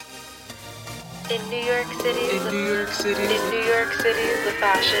In New York City, the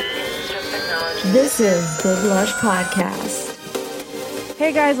fashion industry of technology. This is the Blush Podcast.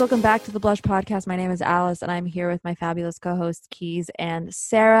 Hey guys, welcome back to the Blush Podcast. My name is Alice and I'm here with my fabulous co-hosts Keys and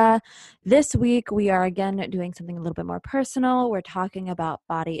Sarah. This week we are again doing something a little bit more personal. We're talking about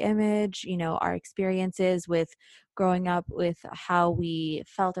body image, our experiences with growing up, with how we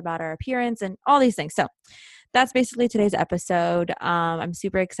felt about our appearance and all these things. So that's basically today's episode. I'm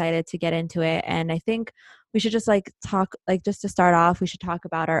super excited to get into it, and I think we should just talk, just to start off, we should talk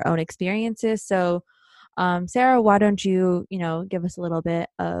about our own experiences. So Sarah, why don't you, give us a little bit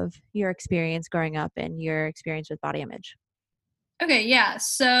of your experience growing up and your experience with body image? Okay, yeah.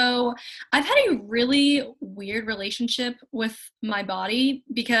 So I've had a really weird relationship with my body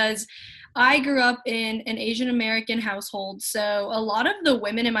because I grew up in an Asian American household. So a lot of the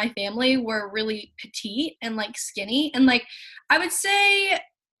women in my family were really petite and skinny. And I would say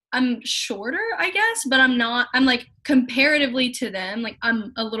I'm shorter, I guess, but I'm not. I'm comparatively to them,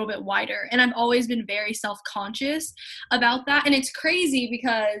 I'm a little bit wider. And I've always been very self-conscious about that. And it's crazy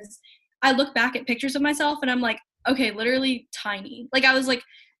because I look back at pictures of myself and I'm like, okay, literally tiny. I was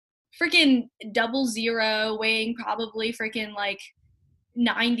freaking 00, weighing probably freaking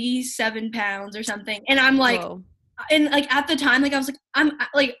 97 pounds or something. And I'm like, Whoa. and at the time, I was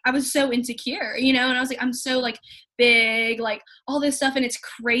I was so insecure, and I was I'm so big, all this stuff. And it's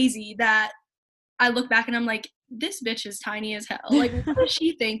crazy that I look back and I'm like, this bitch is tiny as hell. What is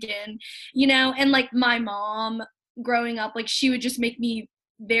she thinking? And my mom growing up, she would just make me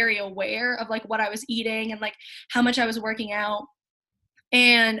very aware of what I was eating and how much I was working out.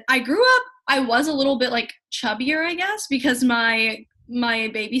 And I grew up, I was a little bit chubbier, I guess, because my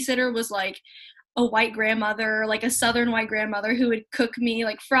babysitter was a white grandmother, a southern white grandmother who would cook me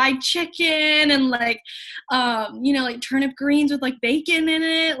fried chicken and turnip greens with bacon in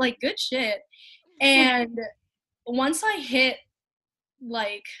it, good shit. And once I hit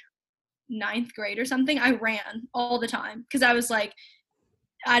ninth grade or something, I ran all the time because I was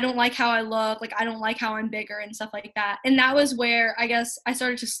I don't like how I look, I don't like how I'm bigger and stuff like that. And that was where I guess I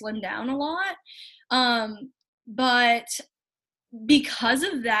started to slim down a lot. But because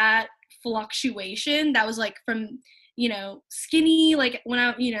of that fluctuation, that was from, skinny, when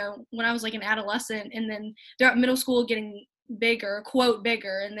I was an adolescent, and then throughout middle school getting bigger, quote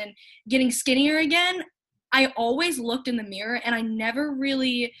bigger, and then getting skinnier again, I always looked in the mirror and I never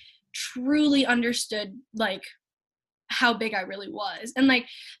really truly understood how big I really was. And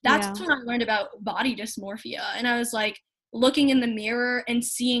that's when I learned about body dysmorphia. And I was looking in the mirror and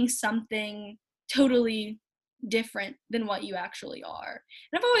seeing something totally different than what you actually are.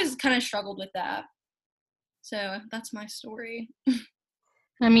 And I've always kind of struggled with that. So that's my story.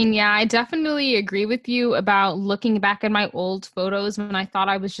 I mean, yeah, I definitely agree with you about looking back at my old photos when I thought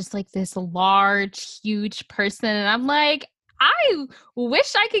I was just this large, huge person. And I'm like, I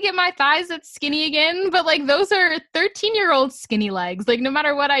wish I could get my thighs that skinny again, but those are 13-year-old skinny legs. No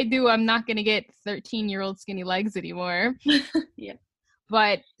matter what I do, I'm not going to get 13-year-old skinny legs anymore. Yeah.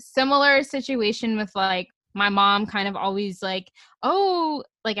 But similar situation with my mom kind of always at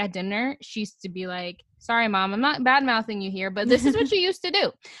dinner, she used to be sorry, Mom, I'm not bad mouthing you here, but this is what she used to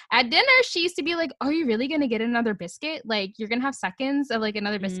do. At dinner, she used to be are you really going to get another biscuit? You're going to have seconds of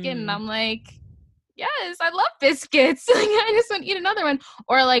another biscuit. And I'm yes, I love biscuits. I just want to eat another one.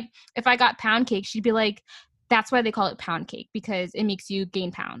 Or if I got pound cake, she'd be that's why they call it pound cake, because it makes you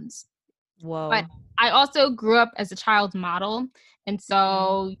gain pounds. Whoa. But I also grew up as a child model. And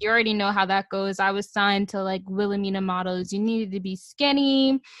so you already know how that goes. I was signed to Wilhelmina models. You needed to be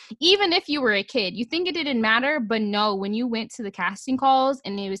skinny. Even if you were a kid, you think it didn't matter. But no, when you went to the casting calls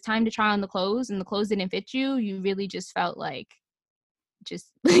and it was time to try on the clothes and the clothes didn't fit you, you really just felt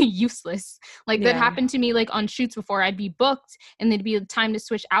just useless. That happened to me on shoots before. I'd be booked and there'd be a time to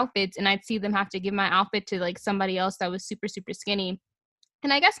switch outfits and I'd see them have to give my outfit to somebody else that was super, super skinny.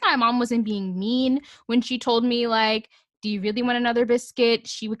 And I guess my mom wasn't being mean when she told me do you really want another biscuit?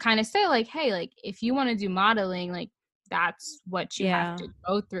 She would kind of say hey, if you want to do modeling, that's what you have to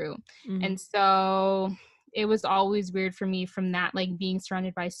go through. Mm-hmm. And so it was always weird for me from that, being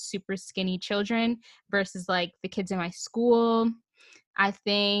surrounded by super skinny children versus the kids in my school. I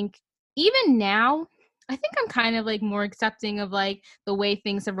think even now, I think I'm kind of more accepting of the way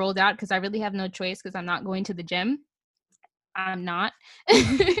things have rolled out because I really have no choice because I'm not going to the gym. I'm not.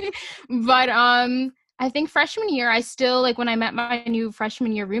 But I think freshman year, I still when I met my new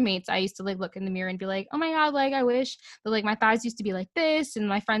freshman year roommates, I used to look in the mirror and be oh my God, I wish that my thighs used to be like this. And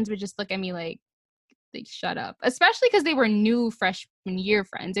my friends would just look at me like shut up, especially because they were new freshman year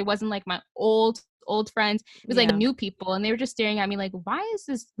friends. It wasn't my old old friends. It was like Yeah. new people, and they were just staring at me like, why is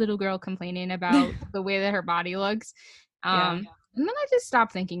this little girl complaining about the way that her body looks? Yeah. And then I just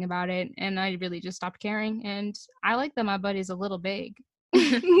stopped thinking about it, and I really just stopped caring. And I like that my butt is a little big.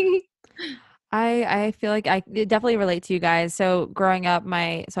 I feel like I definitely relate to you guys. So growing up,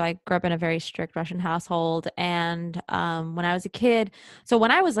 I grew up in a very strict Russian household, and when I was a kid, so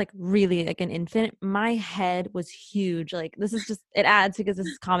when I was like really like an infant, my head was huge. Like this is just it adds because this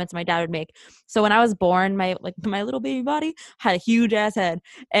is comments my dad would make. So when I was born, my little baby body had a huge ass head,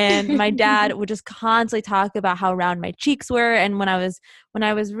 and my dad would just constantly talk about how round my cheeks were. And when I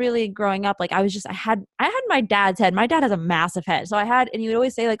was really growing up, like I had my dad's head. My dad has a massive head. So and he would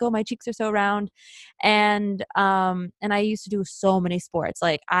always say like, oh, my cheeks are so round. And I used to do so many sports.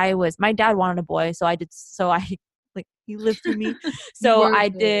 Like my dad wanted a boy. So I like he lived through me. So I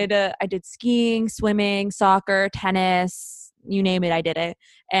did skiing, swimming, soccer, tennis, you name it. I did it.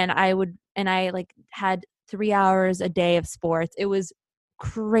 And I like had 3 hours a day of sports. It was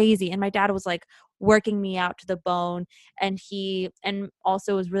crazy. And my dad was like working me out to the bone, and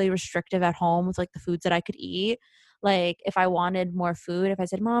also was really restrictive at home with like the foods that I could eat. Like if I wanted more food, if I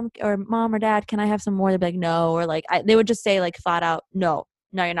said mom or dad, can I have some more, they'd be like no, or like they would just say like flat out no,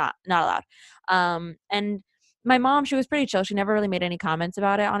 you're not allowed. And my mom, she was pretty chill. She never really made any comments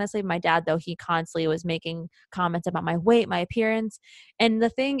about it, honestly. My dad, though, he constantly was making comments about my weight, my appearance. And the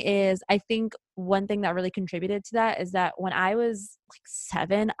thing is, I think one thing that really contributed to that is that when I was like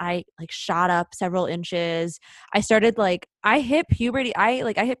 7, I like shot up several inches. I hit puberty. I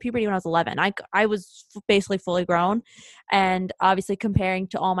hit puberty when I was 11. I was basically fully grown, and obviously comparing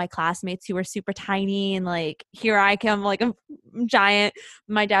to all my classmates who were super tiny, and like here I come like I'm giant.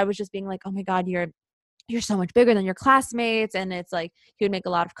 My dad was just being like, "Oh my God, you're so much bigger than your classmates." And it's like he would make a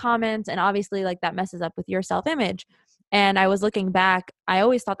lot of comments, and obviously like that messes up with your self-image. And I was looking back, I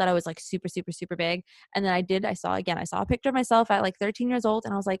always thought that I was like super super super big. And then I saw a picture of myself at like 13 years old,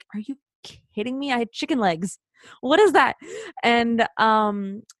 and I was like, are you kidding me? I had chicken legs. What is that? And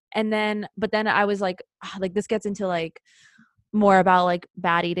then I was like this gets into like more about like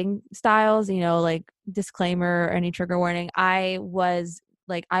bad eating styles, like disclaimer or any trigger warning. I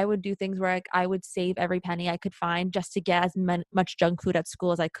would do things where I would save every penny I could find just to get as much junk food at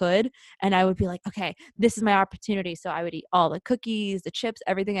school as I could. And I would be like, okay, this is my opportunity. So I would eat all the cookies, the chips,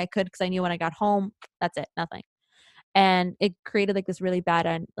 everything I could, because I knew when I got home, that's it, nothing. And it created like this really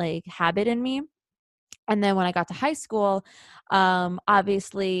bad like habit in me. And then when I got to high school,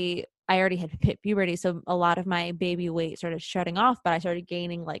 obviously I already had hit puberty. So a lot of my baby weight started shutting off, but I started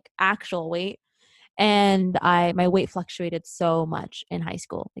gaining like actual weight. And my weight fluctuated so much in high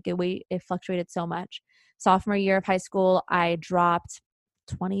school. It fluctuated so much. Sophomore year of high school, I dropped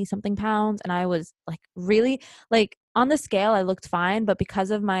 20 something pounds, and I was like really like on the scale I looked fine, but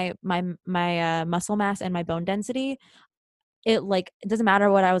because of my muscle mass and my bone density, it doesn't matter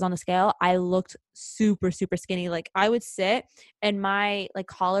what I was on the scale, I looked super super skinny. Like I would sit and my like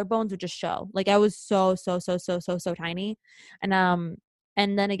collarbones would just show. Like I was so so so so so so tiny.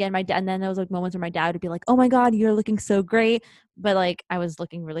 And then again and then there was like moments where my dad would be like, oh my God, you're looking so great, but like I was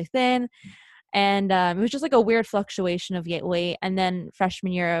looking really thin. And it was just like a weird fluctuation of weight. And then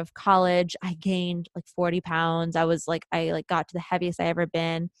freshman year of college, I gained like 40 pounds. I got to the heaviest I ever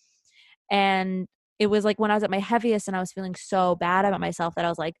been. And it was like when I was at my heaviest and I was feeling so bad about myself that I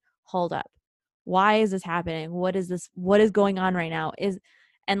was like, hold up, why is this happening? What is this? What is going on right now?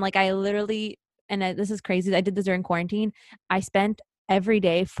 And like I literally, this is crazy. I did this during quarantine. I spent every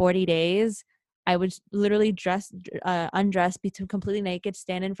day, 40 days. I would literally undress, be completely naked,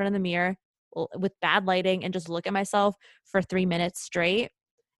 stand in front of the mirror with bad lighting and just look at myself for 3 minutes straight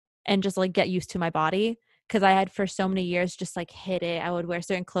and just like get used to my body. Cause I had for so many years just like hid it. I would wear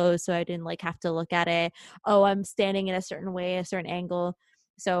certain clothes so I didn't like have to look at it. Oh, I'm standing in a certain way, a certain angle.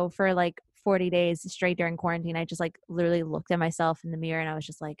 So for like 40 days straight during quarantine, I just like literally looked at myself in the mirror and I was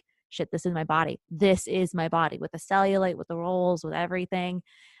just like, shit, this is my body. This is my body with the cellulite, with the rolls, with everything,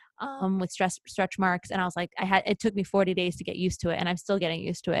 with stretch marks. And I was like, it took me 40 days to get used to it, and I'm still getting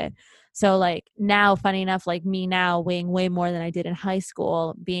used to it. So like now, funny enough, like me now weighing way more than I did in high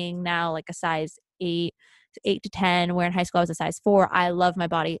school, being now like a size 8 to 10, where in high school I was a size 4. I love my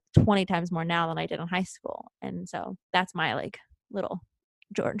body 20 times more now than I did in high school. And so that's my like little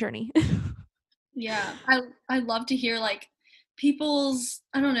journey. Yeah, I love to hear like people's,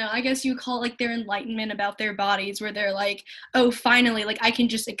 I don't know, I guess you call it like their enlightenment about their bodies, where they're like, oh, finally, like I can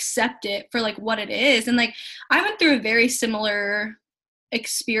just accept it for like what it is. And like I went through a very similar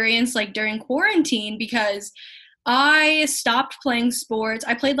experience like during quarantine, because I stopped playing sports.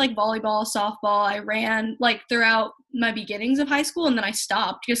 I played like volleyball, softball. I ran like throughout my beginnings of high school, and then I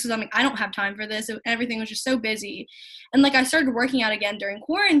stopped just because I'm like, I don't have time for this. Everything was just so busy. And like I started working out again during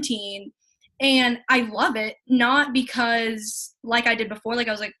quarantine, and I love it, not because like I did before, like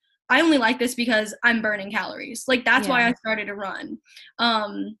I was like, I only like this because I'm burning calories. Like that's why Yeah. I started to run.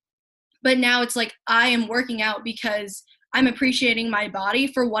 But now it's like I am working out because I'm appreciating my body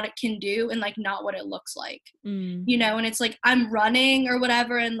for what it can do and like not what it looks like. Mm. And it's like I'm running or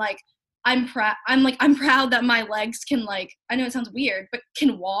whatever, and like I'm proud that my legs can, like, I know it sounds weird, but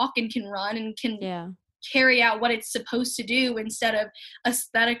can walk and can run and can Yeah. carry out what it's supposed to do instead of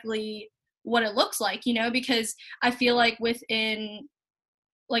aesthetically what it looks like, because I feel like within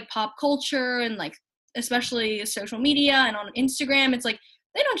like pop culture and like especially social media and on Instagram, it's like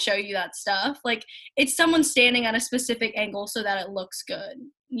they don't show you that stuff. Like it's someone standing at a specific angle so that it looks good,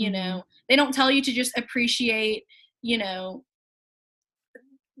 They don't tell you to just appreciate,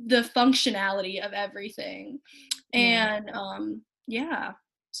 the functionality of everything. Yeah. And yeah,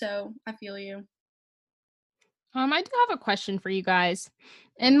 so I feel you. I do have a question for you guys.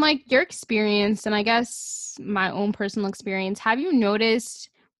 In like your experience, and I guess my own personal experience, have you noticed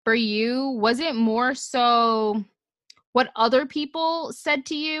for you, was it more so what other people said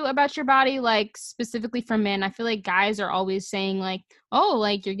to you about your body, like specifically for men? I feel like guys are always saying like, oh,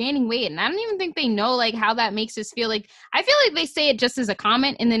 like you're gaining weight. And I don't even think they know like how that makes us feel. Like, I feel like they say it just as a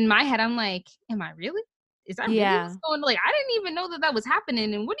comment. And in my head, I'm like, am I really? Is that really Yeah. what's going on? Like, I didn't even know that was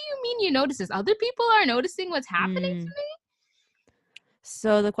happening. And what do you mean you notice this? Other people are noticing what's happening to Mm. me?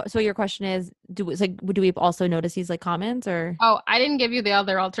 So your question is, do we also notice these like comments or? Oh, I didn't give you the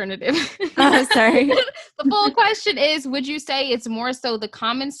other alternative. Sorry. The full question is, would you say it's more so the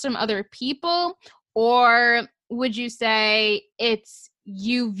comments from other people, or would you say it's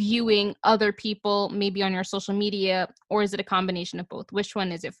you viewing other people maybe on your social media, or is it a combination of both? Which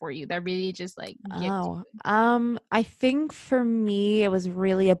one is it for you that really just like gets you? I think for me it was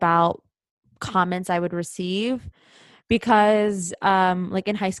really about comments I would receive because like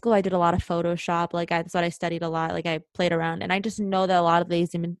in high school I did a lot of Photoshop, like that's what I studied a lot, like I played around, and I just know that a lot of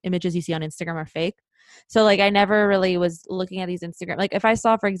these images you see on Instagram are fake. So like I never really was looking at these Instagram, like if I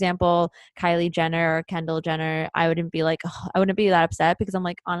saw for example Kylie Jenner or Kendall Jenner, I wouldn't be like, oh, I wouldn't be that upset because I'm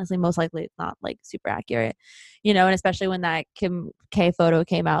like, honestly most likely it's not like super accurate, and especially when that Kim K photo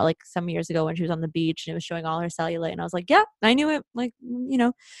came out like some years ago when she was on the beach and it was showing all her cellulite, and I was like, yeah, I knew it, like,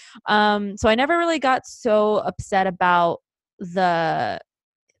 so I never really got so upset about the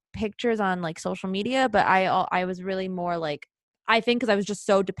pictures on like social media, but I was really more like, I think because I was just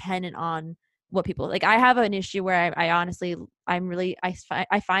so dependent on what people like. I have an issue where I honestly I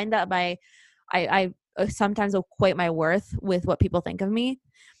find that I sometimes equate my worth with what people think of me,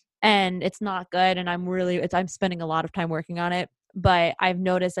 and it's not good, and I'm spending a lot of time working on it. But I've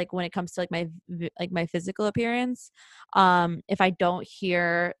noticed like when it comes to like my physical appearance, if I don't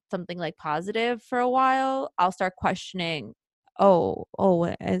hear something like positive for a while, I'll start questioning, oh,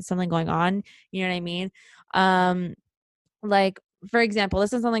 is something going on, you know what I mean? Like for example,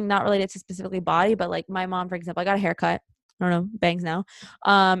 this is something not related to specifically body, but like my mom, for example, I got a haircut, I don't know, bangs now,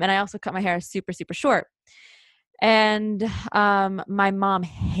 and I also cut my hair super super short. And my mom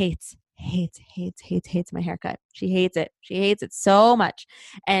hates my haircut. She hates it. She hates it so much.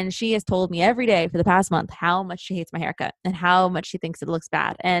 And she has told me every day for the past month how much she hates my haircut and how much she thinks it looks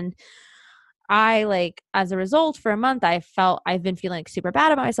bad. And I like, as a result, for a month, I've been feeling like super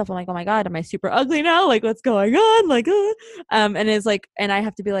bad about myself. I'm like, oh my God, am I super ugly now? Like, what's going on? Like, and it's like, and I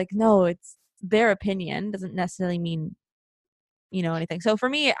have to be like, no, it's their opinion doesn't necessarily mean anything. So for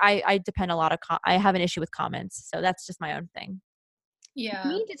me, I depend a lot of I have an issue with comments, so that's just my own thing. You Yeah.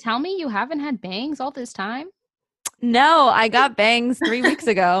 mean to tell me you haven't had bangs all this time? No, I got bangs 3 weeks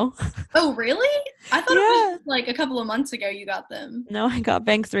ago. Oh, really? I thought it Yeah. was like a couple of months ago you got them. No, I got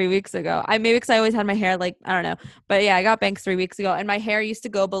bangs 3 weeks ago. I maybe because I always had my hair like, I don't know, but yeah, I got bangs 3 weeks ago, and my hair used to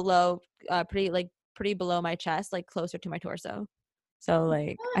go below, pretty below my chest, like closer to my torso. So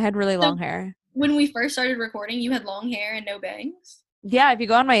like I had really So long hair. when we first started recording, you had long hair and no bangs? Yeah, if you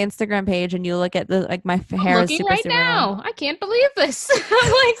go on my Instagram page and you look at the like my I'm hair is looking super right super long. now. I can't believe this.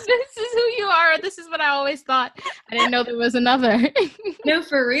 I'm like, this is who you are. This is what I always thought. I didn't know there was another. No,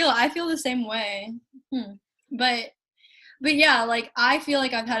 for real. I feel the same way. But yeah, like I feel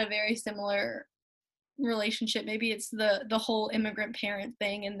like I've had a very similar relationship. Maybe it's the whole immigrant parent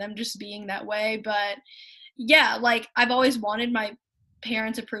thing and them just being that way. But yeah, like I've always wanted my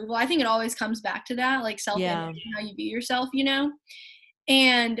parents' approval. I think it always comes back to that, like self-image Yeah. and how you view yourself,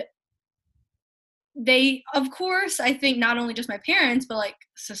 And they, of course, I think not only just my parents, but like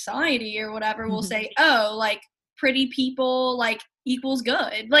society or whatever will say, oh, like pretty people like equals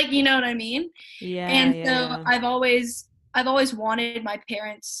good. Like, you know what I mean? Yeah, And yeah, so yeah. I've always wanted my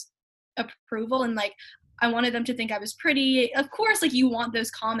parents' approval, and like I wanted them to think I was pretty. Of course, like you want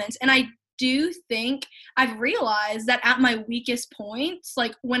those comments. And I do think I've realized that at my weakest points,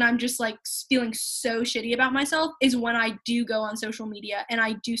 like when I'm just like feeling so shitty about myself, is when I do go on social media and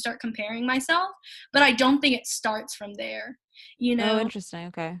I do start comparing myself. But I don't think it starts from there, you Oh, know? interesting.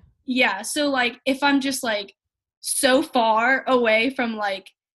 Okay. Yeah. So like if I'm just like so far away from like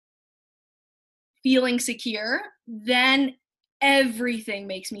feeling secure, then everything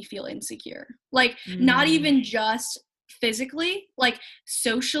makes me feel insecure. Like, not Mm. even just physically, like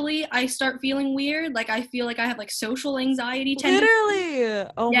socially, I start feeling weird. Like, I feel like I have like social anxiety tendencies. Literally.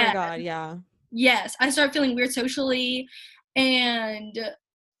 Oh my Yeah. God. Yeah. Yes. I start feeling weird socially. And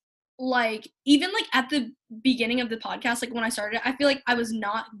like, even like at the beginning of the podcast, like when I started it, I feel like I was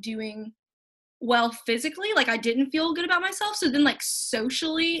not doing well physically, like I didn't feel good about myself, so then like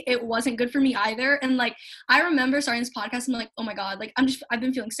socially it wasn't good for me either. And like I remember starting this podcast and I'm like, oh my god, like I've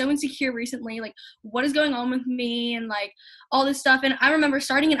been feeling so insecure recently, like what is going on with me, and like all this stuff. And I remember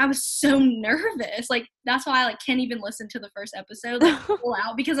starting and I was so nervous, like that's why I like can't even listen to the first episode like full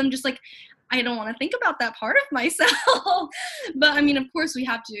out, because I'm just like I don't want to think about that part of myself. But I mean, of course we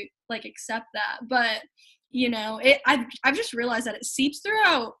have to like accept that, but you know, I've just realized that it seeps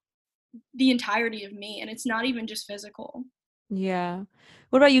throughout the entirety of me, and it's not even just physical. Yeah.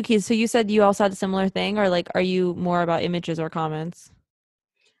 What about you, Keith? So you said you also had a similar thing, or like, are you more about images or comments?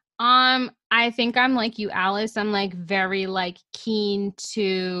 I think I'm like you, Alice. I'm like very like keen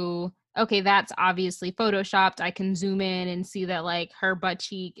to, okay, that's obviously photoshopped. I can zoom in and see that like her butt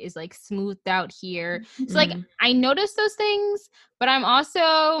cheek is like smoothed out here. So like Mm. I notice those things, but I'm also,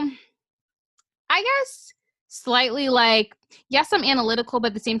 I guess, slightly like, yes, I'm analytical, but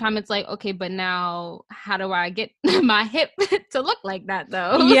at the same time it's like, okay, but now how do I get my hip to look like that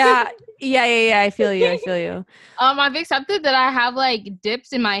though? Yeah. Yeah. Yeah. Yeah. I feel you. I feel you. I've accepted that I have like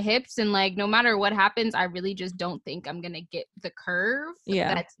dips in my hips, and like no matter what happens, I really just don't think I'm gonna get the curve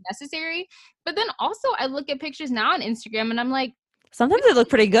Yeah. that's necessary. But then also I look at pictures now on Instagram and I'm like, Sometimes they look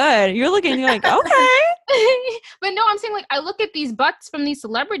pretty good. You're like, okay. but no, I'm saying like I look at these butts from these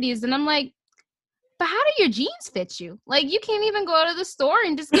celebrities and I'm like, but how do your jeans fit you? Like you can't even go to the store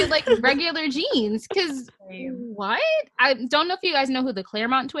and just get like regular jeans, because what? I don't know if you guys know who the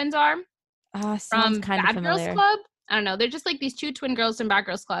Claremont twins are Sounds from kind of Bad Girls familiar. Club. I don't know. They're just like these two twin girls from Bad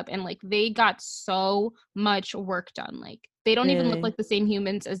Girls Club, and like they got so much work done. Like they don't even look Really? like the same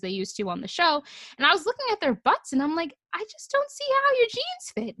humans as they used to on the show. And I was looking at their butts, and I'm like, I just don't see how your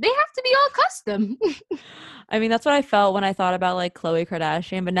jeans fit. They have to be all custom. I mean, that's what I felt when I thought about like Khloe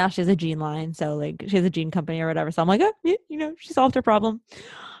Kardashian, but now she has a jean line, so like she has a jean company or whatever. So I'm like, oh, yeah, you know, she solved her problem.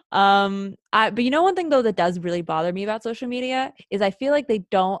 But you know, one thing though that does really bother me about social media is I feel like they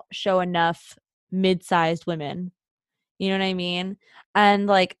don't show enough mid-sized women. You know what I mean? And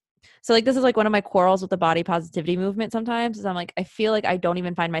like, so like this is like one of my quarrels with the body positivity movement sometimes is I'm like, I feel like I don't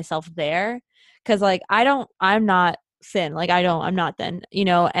even find myself there. Cause like I'm not thin. Like I'm not thin, you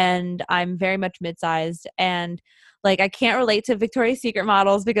know, and I'm very much mid-sized, and like I can't relate to Victoria's Secret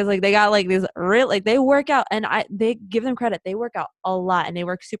models because like they got like these real like they work out, and they give them credit. They work out a lot and they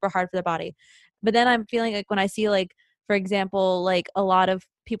work super hard for the body. But then I'm feeling like when I see like, for example, like a lot of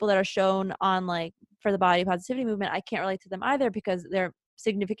people that are shown on like for the body positivity movement, I can't relate to them either because they're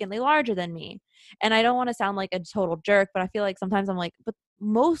significantly larger than me. And I don't want to sound like a total jerk, but I feel like sometimes I'm like, but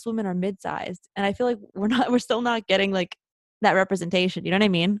most women are mid-sized, and I feel like we're still not getting like that representation. You know what I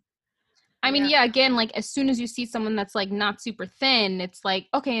mean? I mean, Yeah. yeah, again, like as soon as you see someone that's like not super thin, it's like,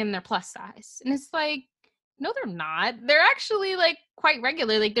 okay, and they're plus size. And it's like, no, they're not. They're actually like quite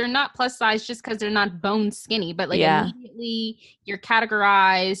regular. Like they're not plus size just because they're not bone skinny, but like Yeah. immediately you're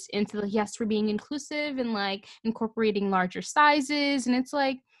categorized into the, yes, we're being inclusive and like incorporating larger sizes. And it's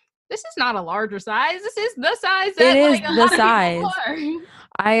like, this is not a larger size. This is the size It that is like a the lot of people size.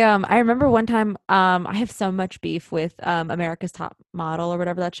 are. I remember one time I have so much beef with America's Top Model or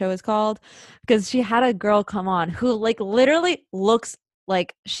whatever that show is called, because she had a girl come on who like literally looks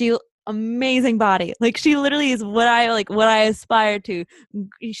like she amazing body. Like she literally is what I aspire to.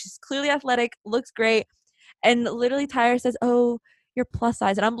 She's clearly athletic, looks great, and literally Tyra says, "Oh, you're plus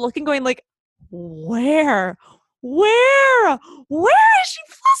size." And I'm looking going like, "Where? Where? Where is she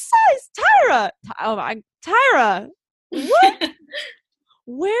plus size? Tyra? Oh my Tyra. What?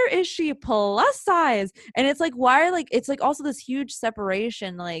 Where is she plus size?" And it's like, why are like it's like also this huge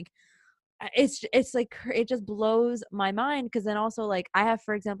separation, like it's like it just blows my mind, because then also like I have,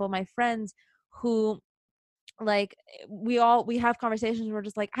 for example, my friends who like we have conversations where we're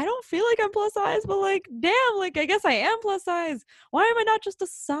just like, I don't feel like I'm plus size, but like damn, like I guess I am plus size. Why am I not just a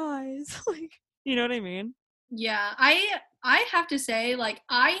size? Like, you know what I mean? Yeah, I have to say, like,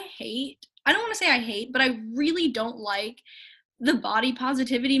 I don't want to say I hate, but I really don't like the body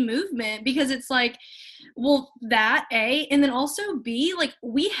positivity movement, because it's like, well, that A, and then also B, like,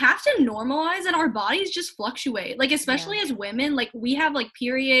 we have to normalize that our bodies just fluctuate. Like, especially as women, like, we have like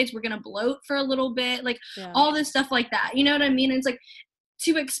periods, we're gonna bloat for a little bit, like Yeah. all this stuff like that. You know what I mean? And it's like,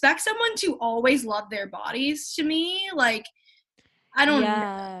 to expect someone to always love their bodies, to me, like, I don't know,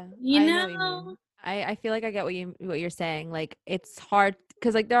 Yeah, you I know what you know? mean. I feel like I get what you're saying. Like it's hard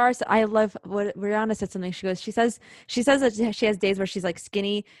because like I love what Rihanna said something. She says that she has days where she's like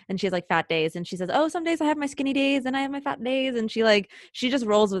skinny and she has like fat days, and she says, oh, some days I have my skinny days and I have my fat days, and she just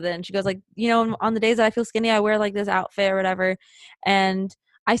rolls with it, and she goes like, on the days that I feel skinny I wear like this outfit or whatever. And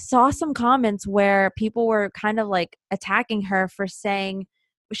I saw some comments where people were kind of like attacking her for saying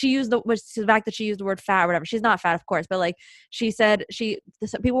the fact that she used the word fat or whatever. She's not fat, of course, but like she said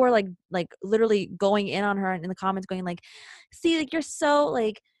people were like literally going in on her in the comments going like, see, like you're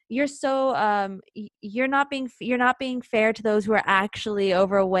so you're not being fair to those who are actually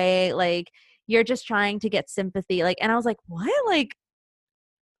overweight, like you're just trying to get sympathy, like. And I was like, what?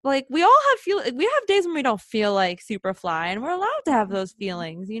 Like we have days when we don't feel like super fly, and we're allowed to have those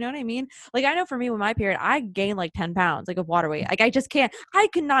feelings, you know what I mean? Like I know for me with my period I gained like 10 pounds like of water weight. Like I just can't, I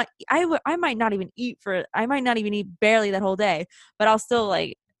could not, I might not even eat barely that whole day, but I'll still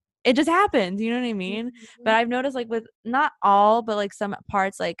like, it just happens, you know what I mean? But I've noticed like with not all, but like some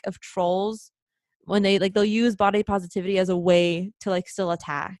parts like of trolls, when they'll use body positivity as a way to like still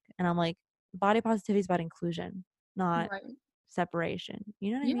attack, and I'm like, body positivity is about inclusion, not Right. separation.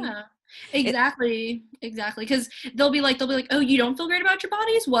 You know what I mean? Yeah, It exactly, exactly. Because they'll be like, oh, you don't feel great about your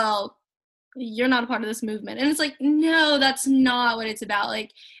bodies? Well, you're not a part of this movement. And it's like, no, that's not what it's about.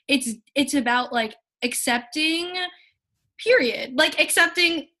 Like, it's about like accepting, period. Like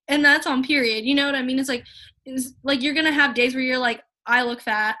accepting, and that's on period. You know what I mean? It's like you're gonna have days where you're like, I look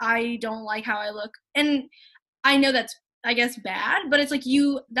fat, I don't like how I look, and I know that's, I guess, bad, but it's like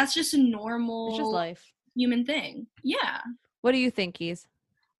that's just a it's just normal life. human thing. Yeah. What do you think, Keys?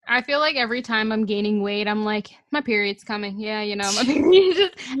 I feel like every time I'm gaining weight, I'm like, my period's coming. Yeah, my period.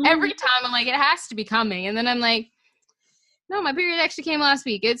 Just every time I'm like, it has to be coming. And then I'm like, no, my period actually came last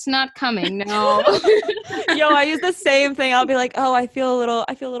week. It's not coming. No. Yo, I use the same thing. I'll be like, oh, I feel a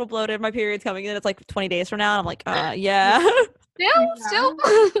little bloated. My period's coming. And it's like 20 days from now. And I'm like, yeah. Still.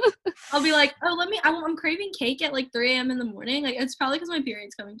 I'll be like, oh, I'm craving cake at like 3 a.m. in the morning. Like, it's probably because my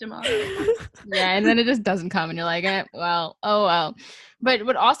period's coming tomorrow. Yeah, and then it just doesn't come, and you're like, well, oh well.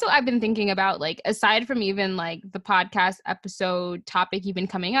 But also, I've been thinking about, like, aside from even like the podcast episode topic even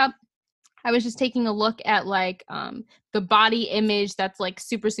coming up, I was just taking a look at like the body image that's like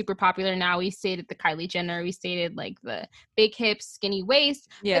super super popular now. We stated the Kylie Jenner, we stated like the big hips, skinny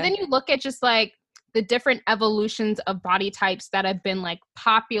waist. Yeah. But then you look at just like the different evolutions of body types that have been like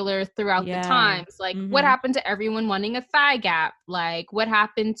popular throughout the times. Like what happened to everyone wanting a thigh gap? Like what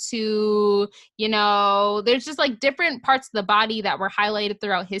happened to, there's just like different parts of the body that were highlighted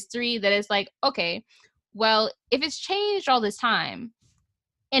throughout history that is like, okay, well, if it's changed all this time,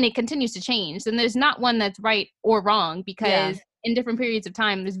 and it continues to change, then there's not one that's right or wrong, because in different periods of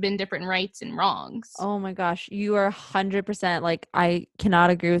time, there's been different rights and wrongs. Oh my gosh, you are 100%, like, I cannot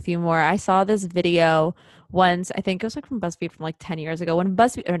agree with you more. I saw this video once, I think it was like from BuzzFeed from like 10 years ago, when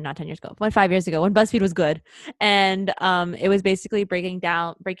BuzzFeed, or not 10 years ago, 5 years ago, when BuzzFeed was good. And it was basically breaking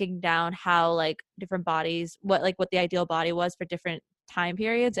down how like different bodies, what the ideal body was for different time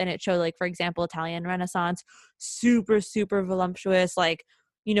periods. And it showed, like, for example, Italian Renaissance, super, super voluptuous, like,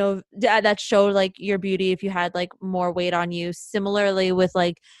 that showed like your beauty if you had like more weight on you. Similarly with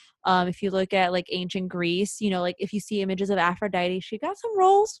like if you look at like ancient Greece, like if you see images of Aphrodite, she got some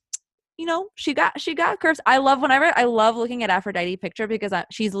rolls, she got curves. I love looking at Aphrodite picture, because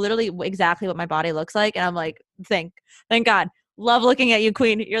she's literally exactly what my body looks like, and I'm like, thank God, love looking at you,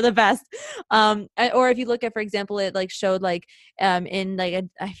 queen, you're the best. Or if you look at, for example, it like showed like in like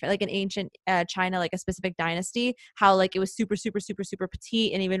I feel like in ancient China, like a specific dynasty, how like it was super super super super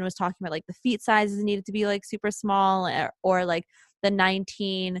petite, and even was talking about like the feet sizes needed to be like super small, or like the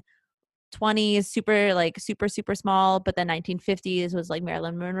 1920s super super small, but the 1950s was like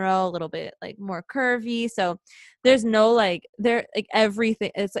Marilyn Monroe, a little bit like more curvy. So there's no like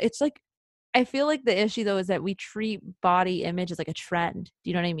everything, it's like, I feel like the issue though is that we treat body image as like a trend. Do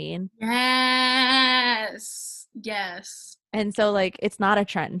you know what I mean? Yes. And so like it's not a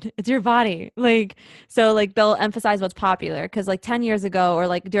trend. It's your body. Like so like they'll emphasize what's popular cuz like 10 years ago or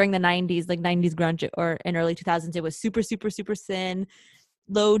like during the 90s, like 90s grunge or in early 2000s it was super super super thin,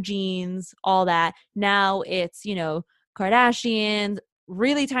 low jeans, all that. Now it's, Kardashians,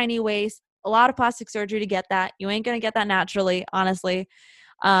 really tiny waist, a lot of plastic surgery to get that. You ain't going to get that naturally, honestly.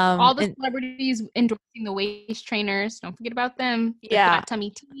 All the And celebrities endorsing the waist trainers. Don't forget about them. The yeah, fat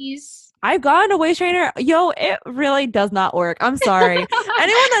tummy tees. I've gone to waist trainer. Yo, it really does not work. I'm sorry.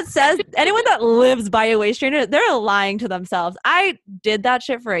 Anyone that lives by a waist trainer, they're lying to themselves. I did that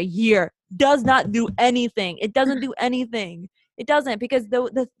shit for a year. Does not do anything. It doesn't do anything. It doesn't because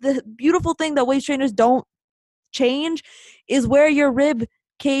the beautiful thing that waist trainers don't change is where your rib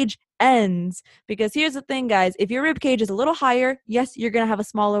cage ends. Because here's the thing, guys, if your rib cage is a little higher, yes, you're going to have a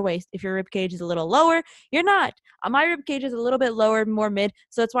smaller waist. If your rib cage is a little lower, you're not. My rib cage is a little bit lower, more mid,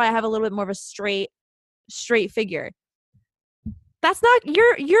 so that's why I have a little bit more of a straight figure. That's not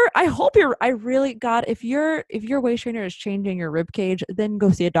I hope you're I really God, if your waist trainer is changing your rib cage, then go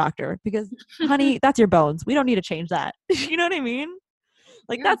see a doctor because honey, that's your bones. We don't need to change that. You know what I mean?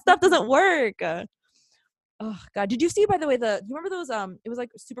 Like Yeah. that stuff doesn't work. Oh God! Did you see, by the way, do you remember those? It was like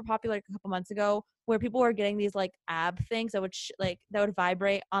super popular like, a couple months ago, where people were getting these like ab things that would that would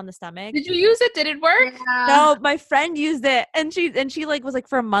vibrate on the stomach. Did you use it? Did it work? Yeah. No, my friend used it, and she like was like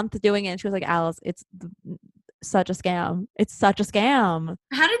for a month doing it, and she was like, Alice, it's such a scam. It's such a scam.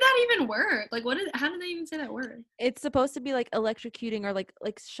 How did that even work? Like, how did they even say that word? It's supposed to be like electrocuting or like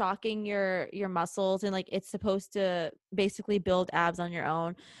shocking your muscles, and like it's supposed to basically build abs on your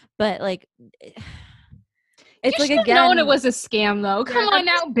own, but like. It's You like should have again, known it was a scam, though. Yeah, Come on that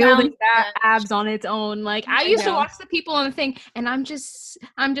now, just building sounds that bad. abs on its own. Like I I used to know. watch the people on the thing, and I'm just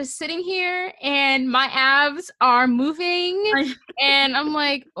sitting here, and my abs are moving, and I'm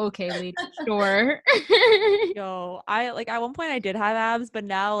like, okay, lady, sure. Yo, I like at one point I did have abs, but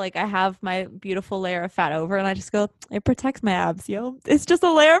now like I have my beautiful layer of fat over and I just go, it protects my abs, yo. It's just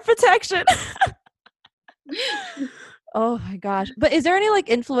a layer of protection. Oh my gosh. But is there any like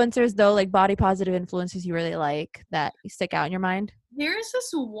influencers though, like body positive influencers you really like that stick out in your mind? There's this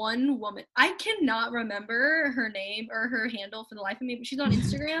one woman. I cannot remember her name or her handle for the life of me, but she's on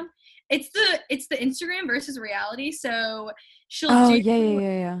Instagram. It's the Instagram versus reality. So she'll Oh do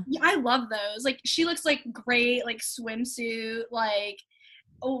yeah. Yeah, I love those. Like she looks like great, like swimsuit, like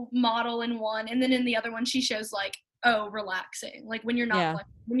model in one, and then in the other one she shows like relaxing, like when you're not Yeah.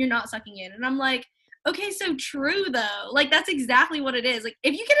 when you're not sucking in, and I'm like, okay, so true though. Like that's exactly what it is. Like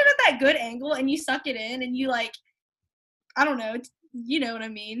if you get it at that good angle and you suck it in and you like, I don't know, you know what I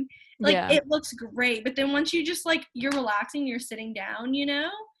mean? Like Yeah. it looks great, but then once you just like you're relaxing, you're sitting down,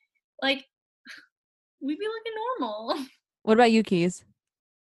 like we'd be looking normal. What about you, Keys?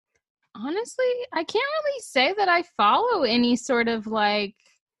 Honestly, I can't really say that I follow any sort of like.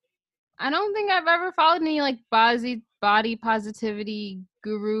 I don't think I've ever followed any like body positivity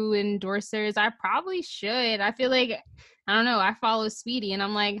guru endorsers. I probably should. I feel like I don't know. I follow Sweetie, and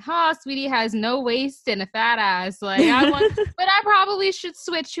I'm like, Sweetie has no waist and a fat ass. Like I want, but I probably should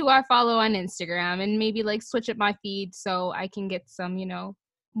switch who I follow on Instagram and maybe like switch up my feed so I can get some,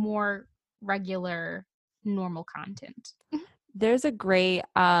 more regular, normal content. There's a great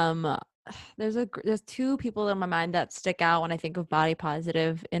there's two people in my mind that stick out when I think of body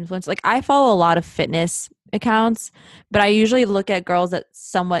positive influence. Like I follow a lot of fitness accounts, but I usually look at girls that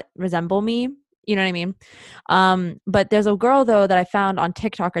somewhat resemble me. You know what I mean? But there's a girl though that I found on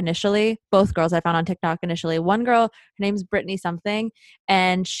TikTok initially. Both girls I found on TikTok initially. One girl, her name's Brittany something,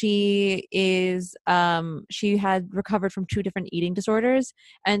 and she is she had recovered from 2 different eating disorders,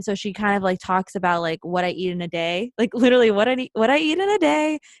 and so she kind of like talks about like what I eat in a day, like literally what I eat in a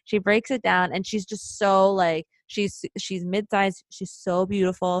day. She breaks it down, and she's just so like she's mid-sized. She's so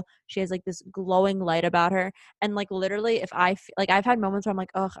beautiful. She has like this glowing light about her. And like literally if like I've had moments where I'm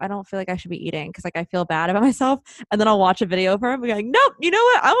like, oh, I don't feel like I should be eating because like I feel bad about myself, and then I'll watch a video of her and be like, nope, you know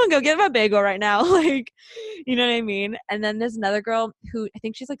what, I'm gonna go get my bagel right now. Like, you know what I mean? And then there's another girl who I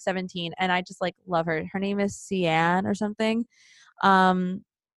think she's like 17, and I just like love her. Her name is Cian or something.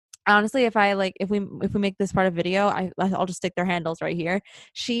 Honestly, if we make this part of video, I'll just stick their handles right here.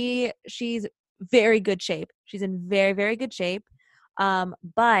 She's very good shape. She's in very, very good shape.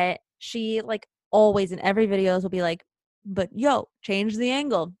 But she like always in every videos will be like, but yo, change the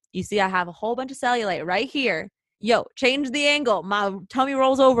angle. You see, I have a whole bunch of cellulite right here. Yo, change the angle. My tummy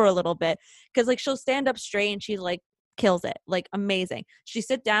rolls over a little bit. Cause like she'll stand up straight and she like kills it. Like amazing. She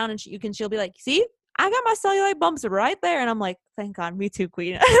sit down and she'll be like, see, I got my cellulite bumps right there. And I'm like, thank God, me too,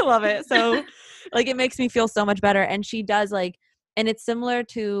 queen. I love it. So like it makes me feel so much better. And she does like, and it's similar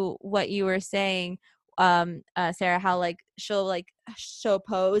to what you were saying Sarah, how like she'll like show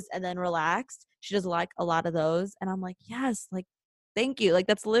pose and then relax. She does like a lot of those, and I'm like, yes, like thank you. Like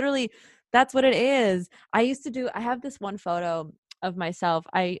that's what it is. I have this one photo of myself.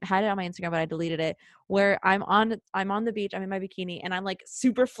 I had it on my Instagram, but I deleted it, where I'm on the beach, I'm in my bikini, and I'm like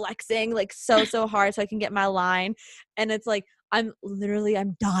super flexing like so hard so I can get my line. And it's like I'm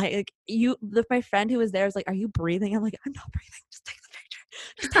dying. Like my friend who was there was like, are you breathing? I'm like, I'm not breathing. Just take the picture.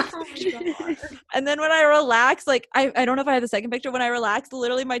 Just take the Oh my picture. God. And then when I relax, like I don't know if I have the second picture. When I relax,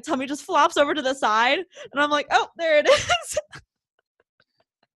 literally my tummy just flops over to the side, and I'm like, oh, there it is.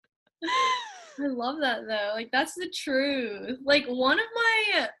 I love that though. Like that's the truth. Like one of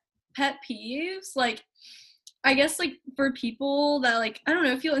my pet peeves, like I guess like for people that like I don't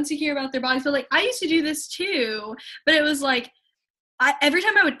know feel insecure about their bodies, but like I used to do this too. But it was like every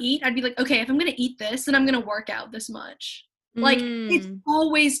time I would eat, I'd be like, okay, if I'm gonna eat this, then I'm gonna work out this much. Like it's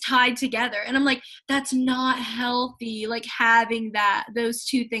always tied together, and I'm like, that's not healthy. Like having those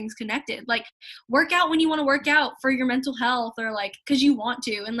two things connected. Like work out when you want to work out for your mental health, or like because you want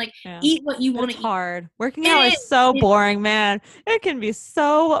to, and like Yeah. eat what you But want it's to eat. hard. Working It out is so is. boring, man. It can be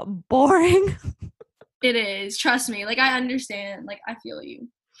so boring. It is. Trust me. Like I understand. Like I feel you.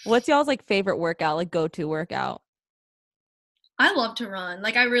 What's y'all's like favorite workout, like go-to workout? I love to run.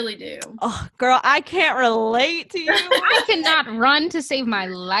 Like I really do. Oh, girl, I can't relate to you. I cannot run to save my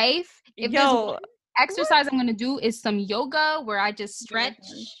life. If there's Yo, one exercise I'm gonna do is some yoga where I just Very stretch,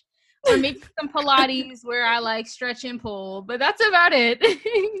 fun. or maybe some Pilates where I like stretch and pull. But that's about it.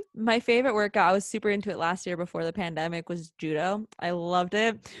 my favorite workout, I was super into it last year before the pandemic, was judo. I loved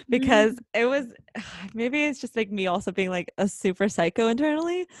it because it was maybe it's just like me also being like a super psycho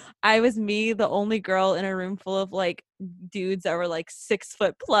internally. I was me, the only girl in a room full of like dudes that were like 6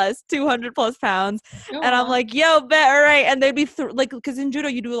 foot plus, 200 plus pounds. And I'm Aw. like, yo, bet, all right. And they'd be like, because in judo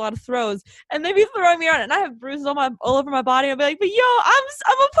you do a lot of throws, and they'd be throwing me around, and I have bruises all over my body. I'd be like, but yo, I'm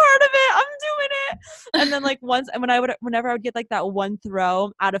a part of it. I'm doing it. And then like once, and whenever I would get like that one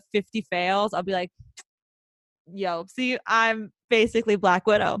throw out of 50 fails, I'll be like, yo, see, I'm basically Black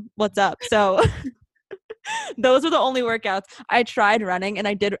Widow. What's up? So those are the only workouts. I tried running, and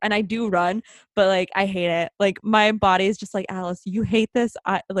I do run, but like I hate it. Like my body is just like, Alice, you hate this.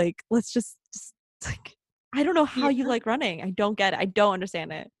 I like, let's just like, I don't know how you like running. I don't get it. I don't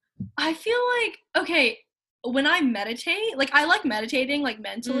understand it. I feel like okay, when I meditate, like I like meditating like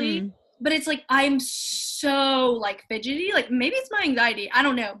mentally, but it's like I'm so like fidgety. Like maybe it's my anxiety, I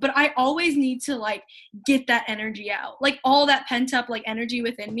don't know, but I always need to like get that energy out. Like all that pent up like energy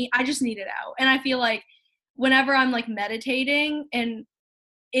within me, I just need it out. And I feel like whenever I'm like meditating and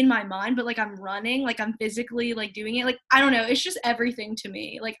in my mind, but like I'm running, like I'm physically like doing it, like I don't know, it's just everything to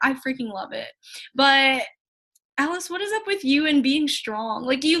me. Like I freaking love it. But Alice, what is up with you and being strong?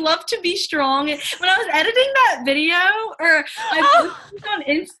 Like, you love to be strong. When I was editing that video, or I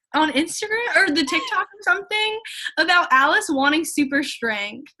posted on Instagram or the TikTok or something about Alice wanting super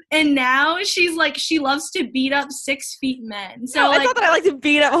strength, and now she's like she loves to beat up 6 feet men. So No, like, it's not that I like to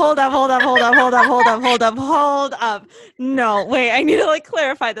beat up. Hold up. No, wait, I need to like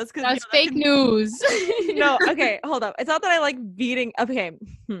clarify this because That's fake news. no, okay, hold up. It's not that I like beating. Okay,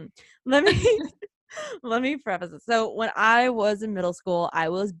 let me let me preface this. So when I was in middle school, I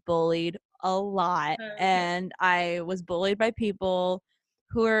was bullied a lot, okay. and I was bullied by people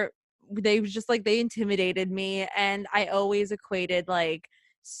who were they was just like they intimidated me, and I always equated like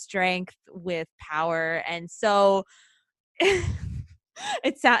strength with power, and so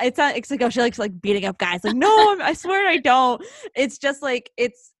it's like, oh, she likes like beating up guys. Like, no, I swear I don't. It's just like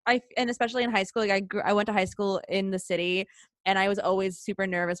and especially in high school, like I went to high school in the city, and I was always super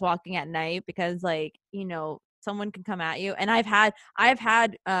nervous walking at night because like, someone can come at you. And I've had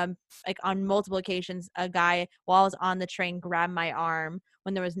like on multiple occasions a guy while I was on the train grab my arm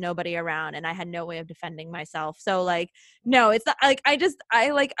when there was nobody around, and I had no way of defending myself. So like, no, it's not like I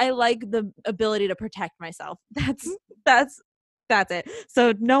like the ability to protect myself. That's it.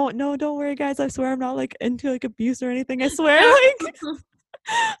 So no, don't worry, guys. I swear I'm not like into like abuse or anything. I swear, like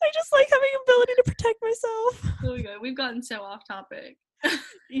I just like having ability to protect myself. Oh my God, we've gotten so off topic.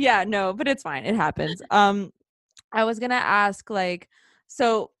 Yeah, no, but it's fine. It happens. I was gonna ask like,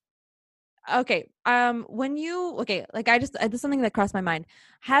 so okay, like this is something that crossed my mind.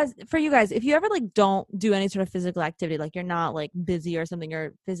 Has for you guys, if you ever like don't do any sort of physical activity, like you're not like busy or something,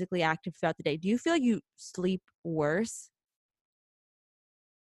 you're physically active throughout the day, do you feel like you sleep worse?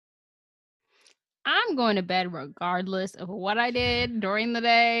 I'm going to bed regardless of what I did during the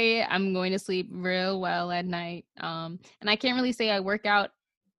day. I'm going to sleep real well at night. And I can't really say I work out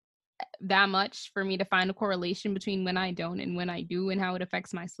that much for me to find a correlation between when I don't and when I do and how it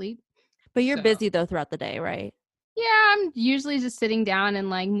affects my sleep. But you're So, busy though throughout the day, right? Yeah, I'm usually just sitting down and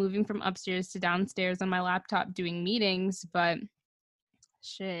like moving from upstairs to downstairs on my laptop doing meetings, but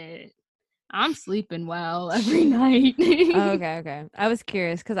shit, I'm sleeping well every night. Okay. I was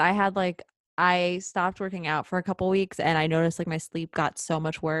curious because I stopped working out for a couple weeks and I noticed like my sleep got so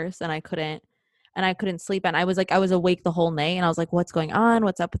much worse and I couldn't sleep and I was awake the whole night and I was like, what's going on?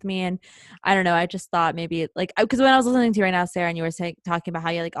 What's up with me? And I don't know. I just thought maybe like because when I was listening to you right now, Sarah, and you were saying talking about how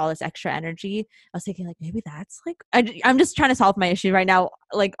you had, like all this extra energy, I was thinking like maybe that's like I'm just trying to solve my issue right now,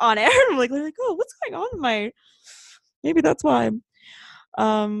 like on air. I'm like oh, what's going on with my? Maybe that's why.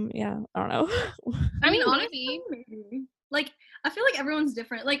 Yeah, I don't know. I mean, honestly, maybe. Like, I feel like everyone's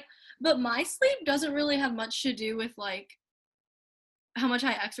different. Like, but my sleep doesn't really have much to do with like how much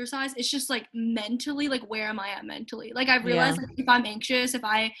I exercise. It's just like mentally, like where am I at mentally? Like I've realized Yeah. like if I'm anxious, if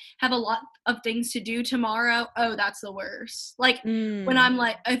I have a lot of things to do tomorrow, oh that's the worst. Like when I'm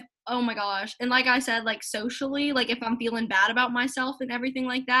like oh my gosh. And like I said, like socially, like if I'm feeling bad about myself and everything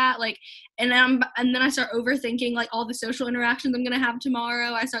like that, like and then I start overthinking like all the social interactions I'm gonna have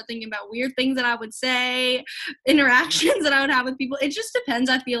tomorrow. I start thinking about weird things that I would say, interactions that I would have with people. It just depends,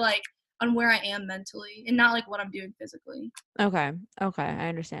 I feel like, on where I am mentally and not like what I'm doing physically. Okay. I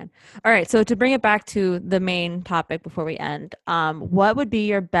understand. All right. So to bring it back to the main topic before we end, what would be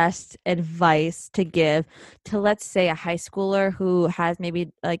your best advice to give to, let's say, a high schooler who has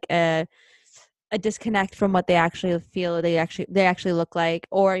maybe like a disconnect from what they actually feel they actually look like,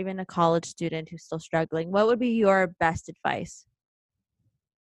 or even a college student who's still struggling? What would be your best advice?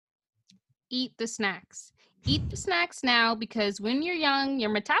 eat the snacks. Eat the snacks now because when you're young, your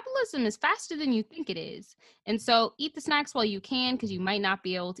metabolism is faster than you think it is. And so eat the snacks while you can because you might not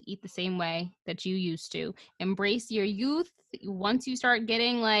be able to eat the same way that you used to. Embrace your youth. Once you start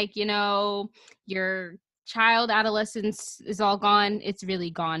getting like, your child adolescence is all gone, it's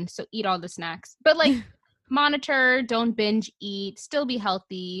really gone. So eat all the snacks. But like monitor, don't binge eat, still be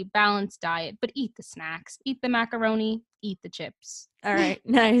healthy, balanced diet, but eat the snacks. Eat the macaroni, eat the chips. All right.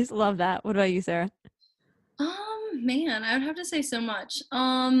 Nice. Love that. What about you, Sarah? Man, I would have to say so much.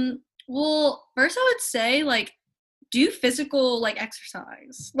 Well, first I would say like do physical like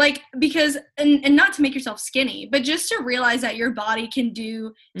exercise. Like because and not to make yourself skinny, but just to realize that your body can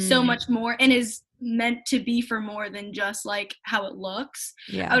do so much more and is meant to be for more than just like how it looks.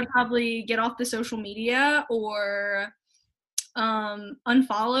 Yeah. I would probably get off the social media or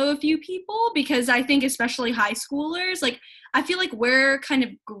unfollow a few people because I think especially high schoolers, like I feel like we're kind of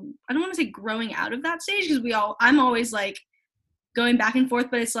I don't want to say growing out of that stage because I'm always like going back and forth,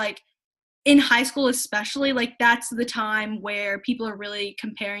 but it's like in high school especially, like that's the time where people are really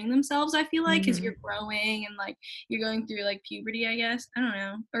comparing themselves, I feel like, because you're growing and like you're going through like puberty, I guess. I don't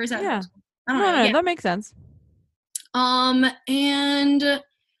know. Or is that Yeah. I don't know. No, Yeah. that makes sense. And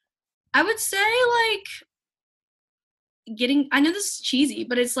I would say like I know this is cheesy,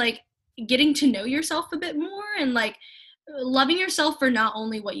 but it's like getting to know yourself a bit more and like loving yourself for not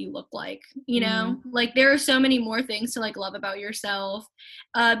only what you look like, like there are so many more things to like love about yourself.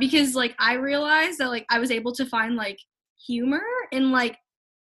 Because like I realized that like I was able to find like humor in like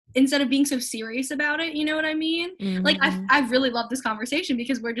instead of being so serious about it, you know what I mean? Like I've really loved this conversation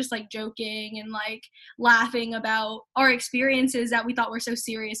because we're just like joking and like laughing about our experiences that we thought were so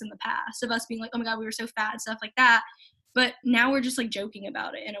serious in the past, of us being like, oh my god, we were so fat and stuff like that. But now we're just like joking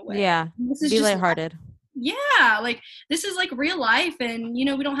about it in a way. Yeah. This is Be just lighthearted. yeah, like this is like real life and we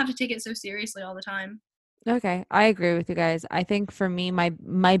don't have to take it so seriously all the time. Okay, I agree with you guys. I think for me,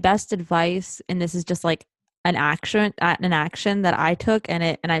 my best advice, and this is just like an action that I took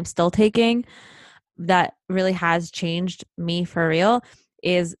and I'm still taking, that really has changed me for real,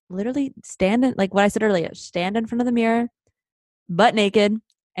 is literally stand in, like what I said earlier, stand in front of the mirror, butt naked,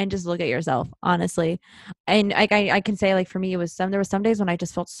 and just look at yourself, honestly. And like I can say, like for me, there was some days when I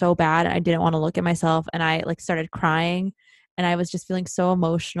just felt so bad and I didn't want to look at myself and I like started crying and I was just feeling so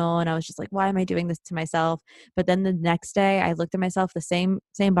emotional and I was just like, why am I doing this to myself? But then the next day I looked at myself, the same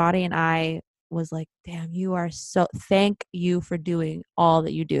body, and I was like, damn, thank you for doing all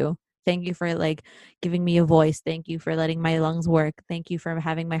that you do. Thank you for like giving me a voice. Thank you for letting my lungs work. Thank you for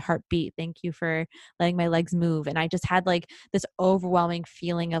having my heart beat. Thank you for letting my legs move. And I just had like this overwhelming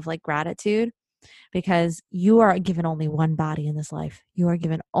feeling of like gratitude, because you are given only one body in this life. You are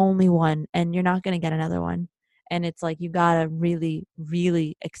given only one, and you're not going to get another one. And it's like you gotta really,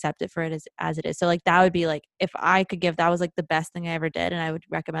 really accept it for it as it is. So like that would be like, if I could give, that was like the best thing I ever did, and I would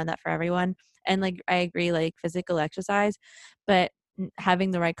recommend that for everyone. And like I agree, like physical exercise, but having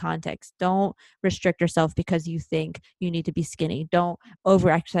the right context. Don't restrict yourself because you think you need to be skinny. Don't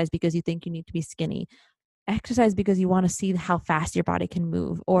over exercise because you think you need to be skinny. exercise because you want to see how fast your body can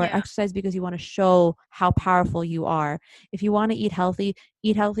move, or Yeah. exercise because you want to show how powerful you are. If you want to eat healthy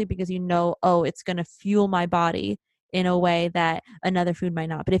because you know, oh, it's going to fuel my body in a way that another food might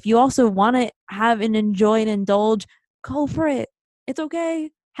not. But if you also want to have and enjoy and indulge, go for it. It's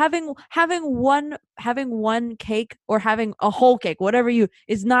okay. Having one cake or having a whole cake, whatever you,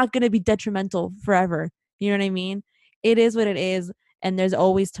 is not going to be detrimental forever. You know what I mean? It is what it is, and there's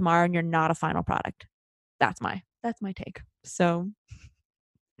always tomorrow, and you're not a final product. That's my take. So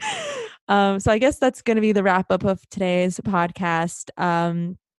so I guess that's going to be the wrap up of today's podcast.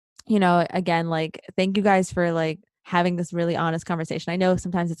 Again, like, thank you guys for like having this really honest conversation. I know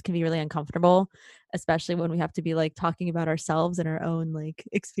sometimes it can be really uncomfortable, especially when we have to be like talking about ourselves and our own like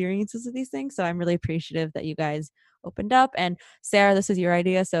experiences with these things. So I'm really appreciative that you guys opened up. And Sarah, this is your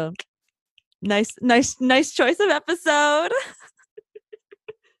idea, so nice choice of episode.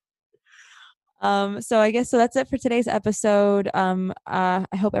 So I guess that's it for today's episode. I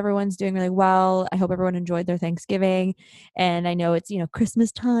hope everyone's doing really well. I hope everyone enjoyed their Thanksgiving, and I know it's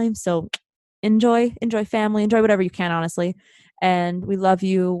Christmas time, so enjoy family, enjoy whatever you can, honestly. And we love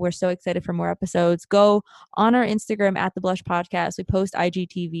you. We're so excited for more episodes. Go on our Instagram at the Blush Podcast. We post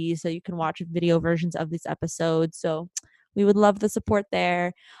IGTV so you can watch video versions of these episodes. So we would love the support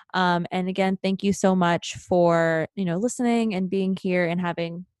there. And again, thank you so much for listening and being here and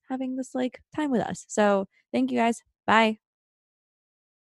having this like time with us. So thank you guys. Bye.